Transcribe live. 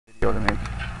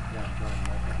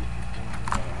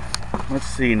Let's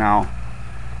see now.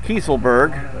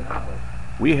 Kieselberg,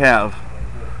 we have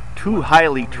two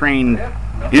highly trained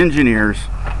engineers,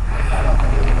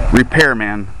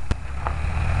 repairmen,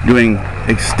 doing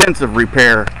extensive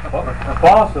repair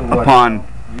upon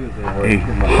a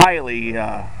highly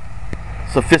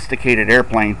sophisticated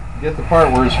airplane. Get the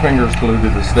part where his finger's glued to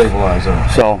the stabilizer.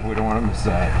 So we don't want to miss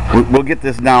that. We'll get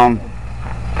this down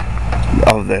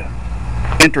of the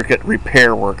intricate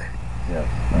repair work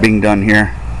being done here.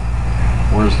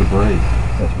 Where's the brake?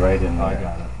 That's right in there. I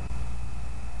got it.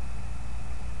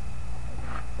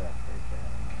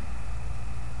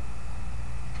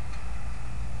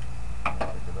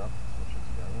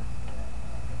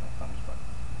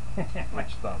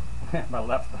 Which thumb? My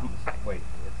left thumb is, wait,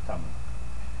 it's coming.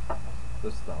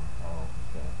 This thumb. Oh,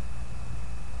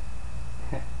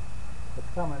 okay.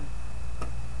 It's coming.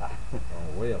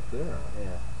 Oh, way up there.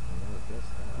 Yeah.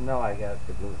 No, I got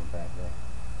the glue from back there.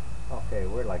 Okay,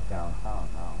 we're like downtown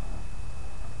now.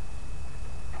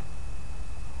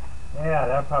 Yeah,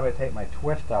 that'll probably take my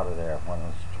twist out of there. When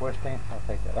it's twisting, I'll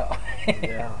take that out.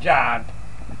 Yeah. John!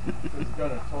 It's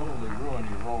going to totally ruin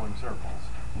your rolling circles.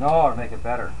 No, it'll make it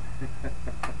better.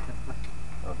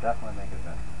 It'll definitely make it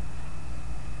better.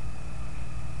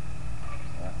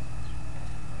 Yeah.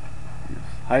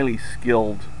 Highly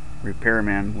skilled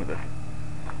repairman with an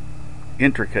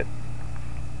intricate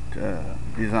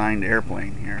designed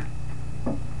airplane here.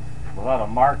 Without a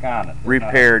mark on it.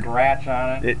 Repaired. Not a scratch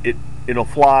on it. It'll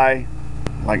fly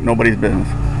like nobody's business.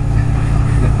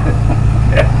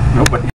 Nobody.